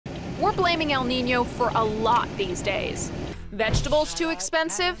We're blaming El Nino for a lot these days. Vegetables too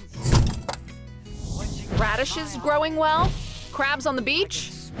expensive? Radishes growing well? Crabs on the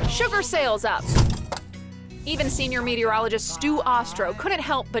beach? Sugar sales up. Even senior meteorologist Stu Ostro couldn't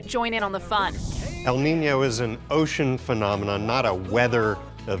help but join in on the fun. El Nino is an ocean phenomenon, not a weather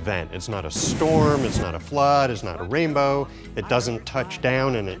event. It's not a storm, it's not a flood, it's not a rainbow, it doesn't touch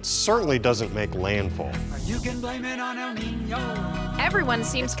down, and it certainly doesn't make landfall. You can blame it on El Nino. Everyone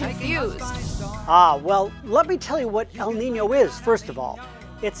seems confused. Well, let me tell you what El Nino is, first of all.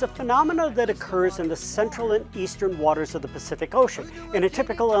 It's a phenomenon that occurs in the central and eastern waters of the Pacific Ocean. In a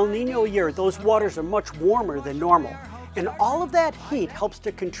typical El Nino year, those waters are much warmer than normal. And all of that heat helps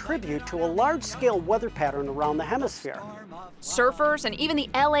to contribute to a large-scale weather pattern around the hemisphere. Surfers and even the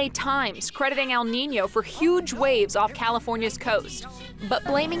LA Times crediting El Nino for huge waves off California's coast. But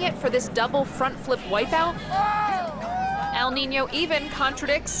blaming it for this double front flip wipeout? El Nino even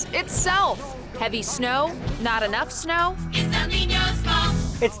contradicts itself. Heavy snow? Not enough snow? It's El Nino's fault.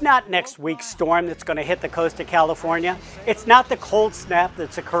 It's not next week's storm that's going to hit the coast of California. It's not the cold snap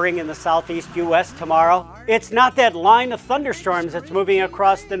that's occurring in the southeast U.S. tomorrow. It's not that line of thunderstorms that's moving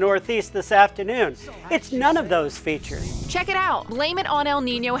across the northeast this afternoon. It's none of those features. Check it out. Blame It on El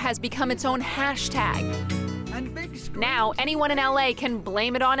Nino has become its own hashtag. Now, anyone in LA can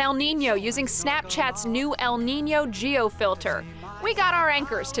blame it on El Nino using Snapchat's new El Nino geofilter. We got our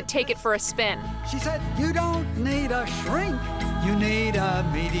anchors to take it for a spin. She said, you don't need a shrink, you need a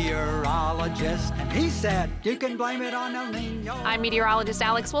meteorologist. And he said, you can blame it on El Nino. I'm meteorologist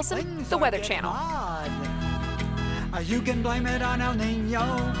Alex Wilson, the Weather Channel. You can blame it on El Nino,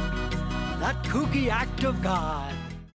 that kooky act of God.